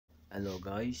Hello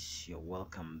guys, you're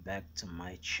welcome back to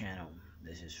my channel.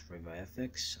 This is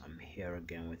FX. I'm here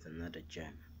again with another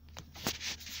gem.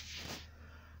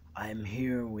 I'm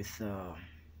here with a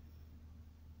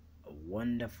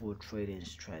wonderful trading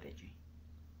strategy.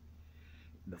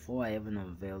 Before I even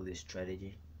unveil this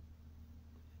strategy,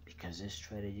 because this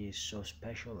strategy is so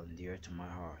special and dear to my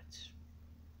heart,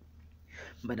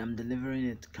 but I'm delivering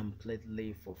it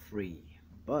completely for free.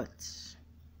 But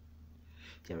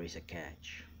there is a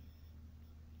catch.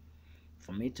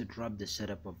 For me to drop the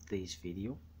setup of this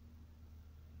video,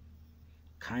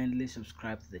 kindly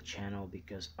subscribe to the channel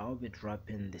because I'll be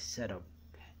dropping the setup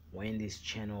when this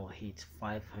channel hits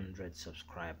 500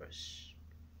 subscribers,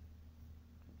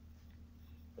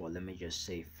 or let me just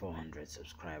say 400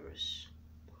 subscribers.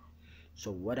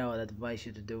 So what I would advise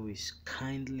you to do is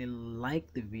kindly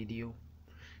like the video,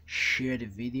 share the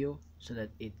video so that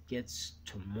it gets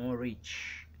to more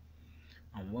reach,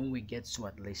 and when we get to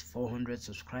at least 400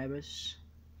 subscribers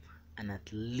and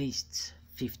at least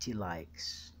 50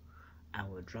 likes, I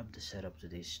will drop the setup to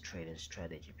this trading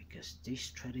strategy, because this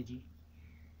strategy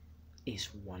is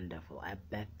wonderful. I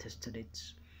back tested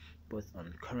it both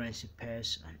on currency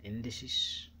pairs and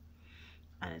indices,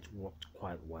 and it worked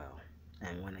quite well.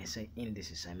 And when I say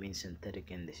indices, I mean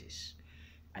synthetic indices.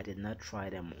 I did not try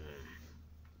them on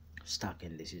stock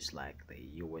indices like the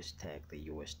US Tech, the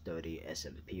US 30,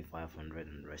 S&P 500,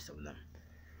 and the rest of them.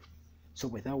 So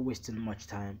without wasting much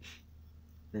time,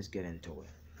 let's get into it.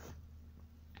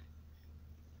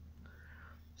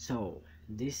 So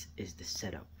this is the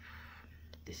setup.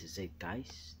 This is it,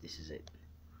 guys. This is it.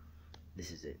 This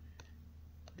is it.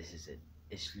 This is it.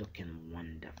 It's looking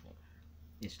wonderful.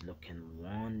 It's looking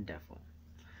wonderful.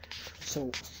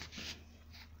 So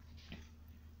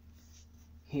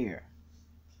here,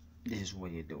 this is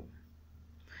what you do.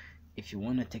 If you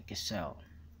want to take a sell,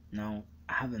 now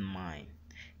have in mind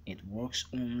it works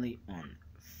only on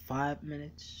 5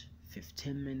 minutes,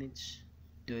 15 minutes,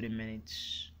 30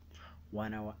 minutes,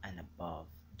 1 hour and above.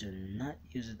 Do not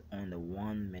use it on the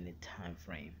 1 minute time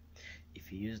frame.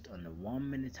 If you use it on the 1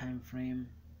 minute time frame,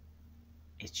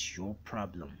 it's your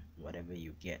problem, whatever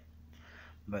you get.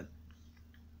 But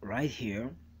right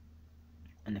here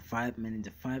on the 5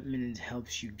 minutes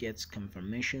helps you get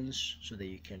confirmations so that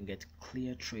you can get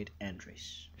clear trade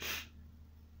entries.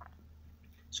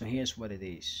 So here's what it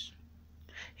is.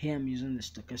 Here I'm using the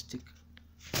stochastic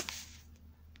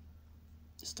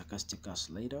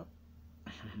oscillator.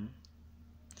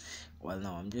 Well,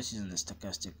 no, I'm just using the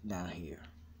stochastic down here.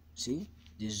 See,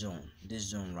 this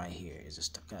zone right here is a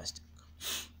stochastic.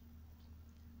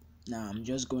 Now I'm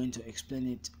just going to explain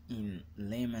it in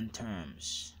layman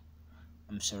terms.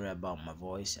 I'm sorry about my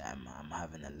voice. I'm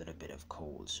having a little bit of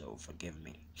cold, so forgive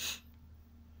me.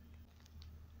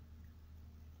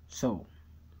 So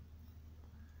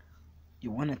you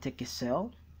want to take a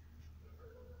sell.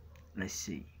 Let's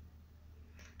see.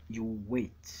 You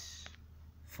wait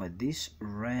for this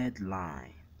red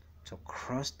line to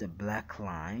cross the black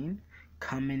line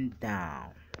coming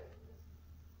down.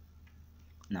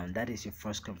 Now that is your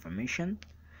first confirmation.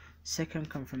 Second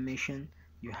confirmation,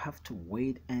 you have to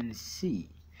wait and see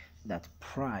that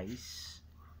price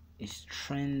is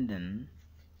trending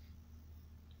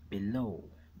below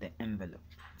the envelope.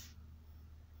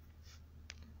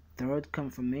 Third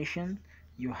confirmation,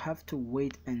 you have to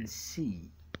wait and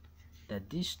see that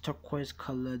this turquoise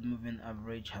colored moving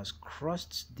average has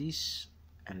crossed this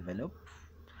envelope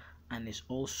and is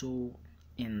also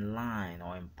in line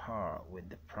or in par with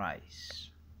the price.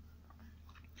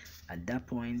 At that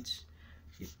point,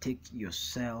 you take your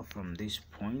sell from this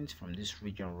point, from this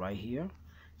region right here,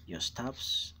 your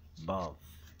stops above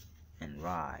and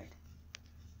ride.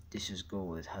 This is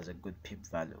gold. It has a good pip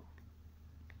value.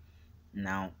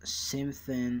 Now same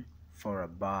thing for a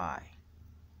buy.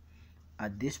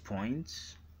 At this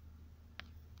point,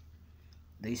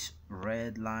 this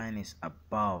red line is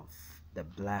above the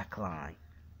black line.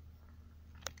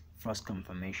 First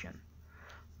confirmation.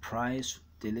 Price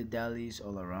dilly-dallies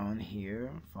all around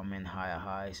here, forming higher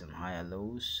highs and higher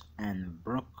lows, and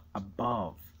broke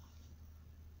above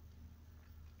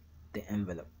the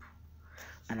envelope.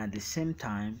 And at the same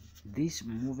time, this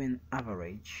moving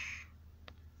average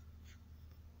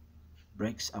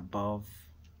breaks above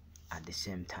at the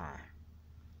same time.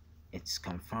 It's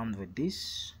confirmed with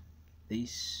this,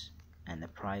 and the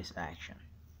price action.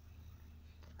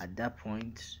 At that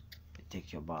point, you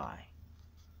take your buy.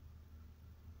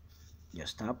 Your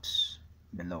stops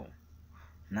below.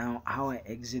 Now how I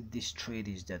exit this trade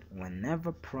is that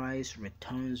whenever price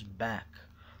returns back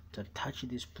to touch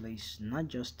this place, not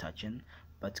just touching,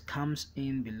 but comes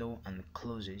in below and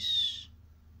closes,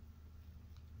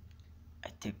 I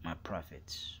take my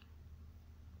profits.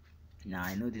 Now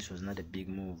I know this was not a big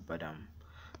move, but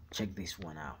check this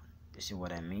one out. You see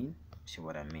what I mean? See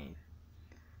what I mean?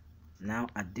 Now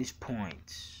at this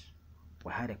point,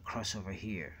 we had a crossover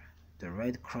here. The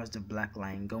red crossed the black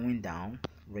line going down,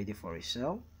 ready for a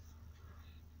sell.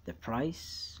 The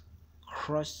price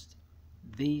crossed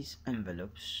these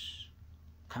envelopes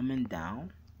coming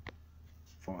down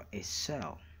for a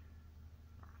sell.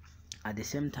 At the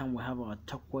same time, we have our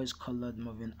turquoise colored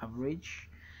moving average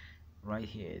right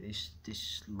here,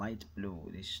 this light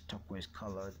blue, this turquoise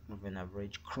colored moving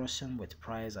average crossing with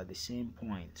price at the same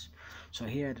point. So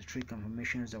here are the three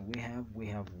confirmations that we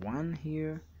have one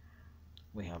here,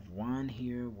 we have one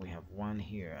here, we have one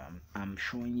here. I'm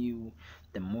showing you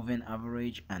the moving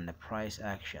average and the price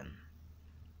action.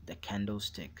 The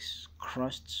candlesticks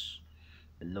crossed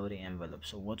below the envelope.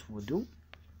 So what we'll do,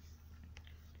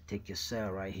 take your sell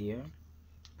right here,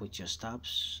 put your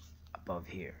stops above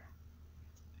here,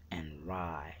 and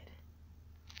ride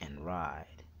and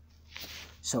ride.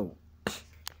 So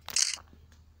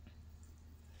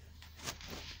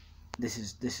this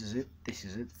is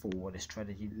it for the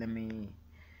strategy.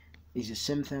 It's the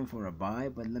same thing for a buy,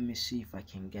 but let me see if I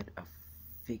can get a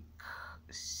fake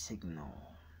signal.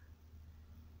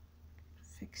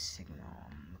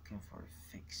 I'm looking for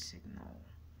a fake signal,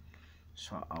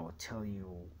 so I will tell you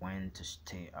when to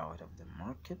stay out of the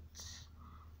market.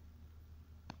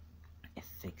 A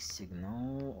fake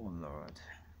signal, oh Lord,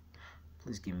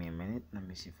 please give me a minute. Let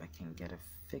me see if I can get a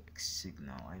fake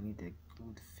signal. I need a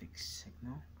good fake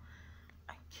signal.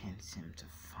 I can't seem to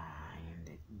find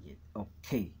it yet.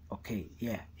 Okay,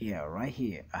 yeah, right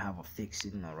here I have a fake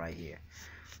signal right here.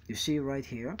 You see right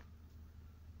here,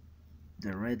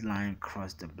 the red line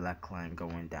crossed the black line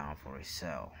going down for a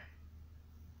sell,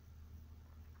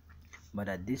 but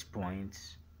at this point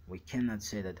we cannot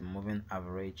say that the moving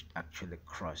average actually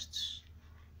crossed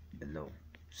below.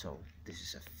 So this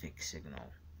is a fake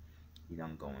signal. You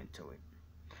don't go into it.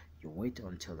 You wait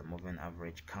until the moving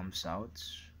average comes out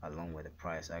along with the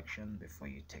price action before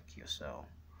you take your sell.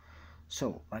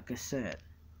 So like I said,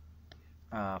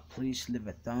 please leave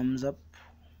a thumbs up,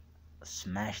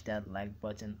 smash that like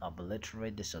button,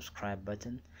 obliterate the subscribe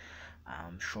button.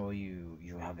 I'm sure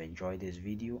you have enjoyed this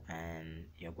video and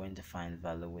you're going to find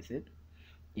value with it.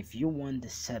 If you want the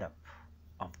setup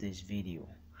of this video,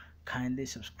 kindly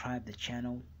subscribe the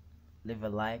channel, leave a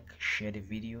like, share the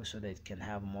video so that it can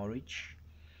have more reach.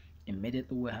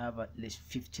 Immediately we have at least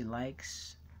 50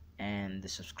 likes and the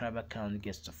subscriber count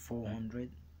gets to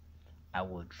 400, I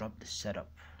will drop the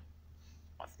setup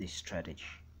of this strategy.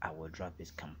 I will drop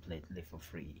it completely for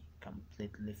free,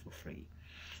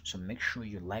 so make sure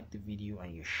you like the video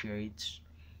and you share it.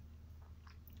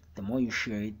 The more you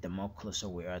share it, the more closer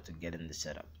we are to getting the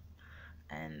setup,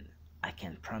 and I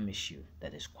can promise you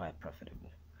that it's quite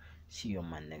profitable. See you on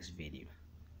my next video.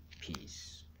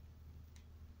 Peace.